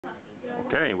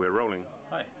Okay, we're rolling.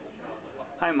 Hi.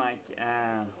 Hi, Mike.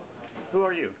 Who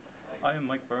are you? I am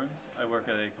Mike Burns. I work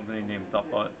at a company named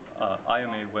Thoughtbot. I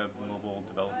am a web mobile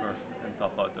developer, and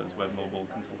Thoughtbot does web mobile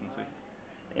consultancy.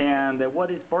 And what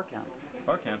is BarCamp?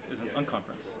 BarCamp is an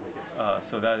unconference.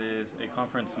 So that is a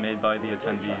conference made by the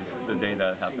attendees the day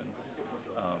that it happens.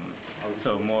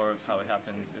 So more of how it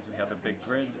happens is we have a big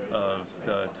grid of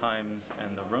the times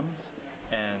and the rooms,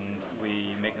 and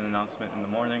we make an announcement in the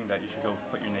morning that you should go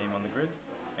put your name on the grid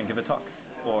and give a talk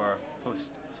or host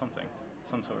something,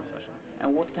 some sort of session.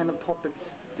 And what kind of topics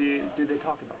do they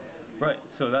talk about? Right,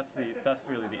 so that's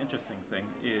really the interesting thing,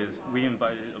 is we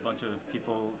invited a bunch of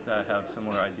people that have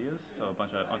similar ideas, so a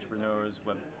bunch of entrepreneurs,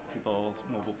 web people,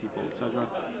 mobile people,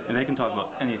 etc., and they can talk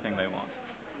about anything they want.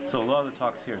 So a lot of the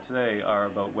talks here today are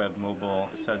about web, mobile,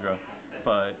 etc.,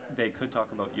 but they could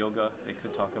talk about yoga, they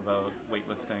could talk about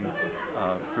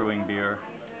weightlifting, brewing beer,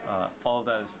 all of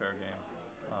that is fair game.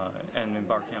 And in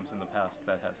BarCamps in the past,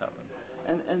 that has happened.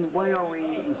 And why are we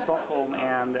in Stockholm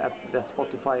and at the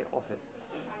Spotify office?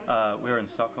 We're in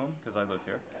Stockholm because I live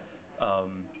here,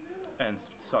 and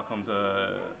Stockholm's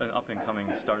an up-and-coming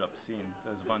startup scene.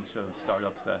 There's a bunch of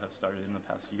startups that have started in the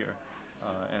past year,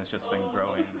 and it's just been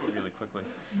growing really quickly.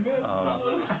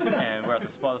 And we're at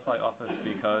the Spotify office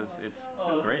because it's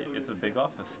great. It's a big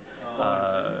office.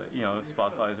 You know,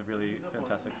 Spotify is a really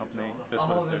fantastic company. This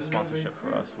was their sponsorship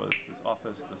for us, was this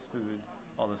office, this food,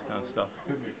 all this kind of stuff.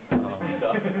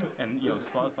 And you know,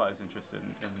 Spotify is interested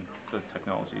in the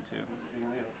technology too.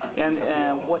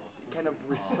 And what kind of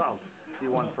results do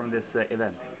you want from this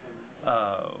event?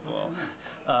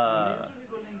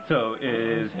 So it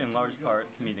is in large part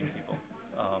meeting people.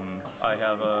 I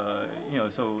have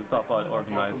so Thoughtbot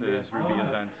organizes Ruby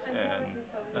events and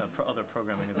other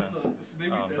programming events,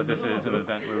 but this is an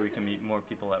event where we can meet more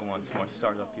people at once, more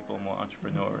startup people, more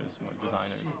entrepreneurs, more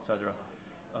designers, etc.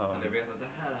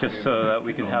 Just so that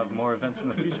we can have more events in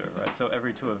the future, right? So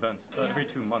every 2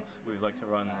 months we like to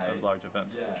run a large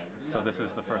event. So this is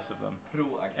the first of them,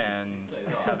 and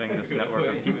having this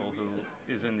network of people who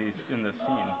is in this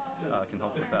scene can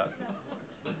help with that.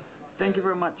 Thank you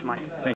very much, Mike.